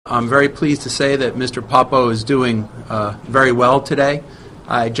I'm very pleased to say that Mr. Popo is doing very well today.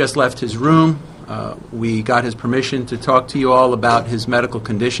 I just left his room. We got his permission to talk to you all about his medical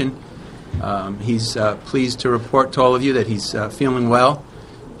condition. He's pleased to report to all of you that he's feeling well.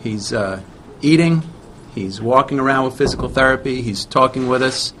 He's eating. He's walking around with physical therapy. He's talking with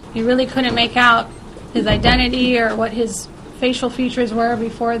us. You really couldn't make out his identity or what his facial features were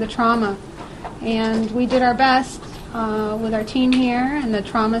before the trauma. And we did our best with our team here and the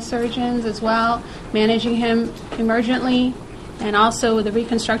trauma surgeons as well, managing him emergently and also with the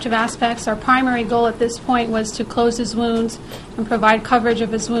reconstructive aspects. Our primary goal at this point was to close his wounds and provide coverage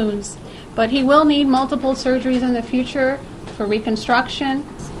of his wounds. But he will need multiple surgeries in the future for reconstruction.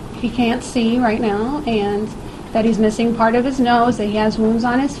 He can't see right now, and that he's missing part of his nose, that he has wounds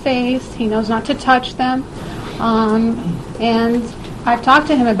on his face. He knows not to touch them. And I've talked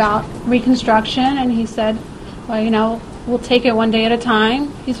to him about reconstruction, and he said, well, we'll take it one day at a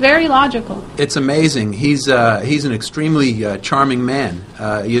time. He's very logical. It's amazing. He's an extremely charming man.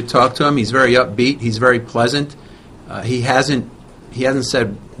 You talk to him, he's very upbeat, he's very pleasant. He hasn't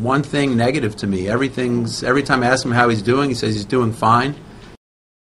said one thing negative to me. Every time I ask him how he's doing, he says he's doing fine.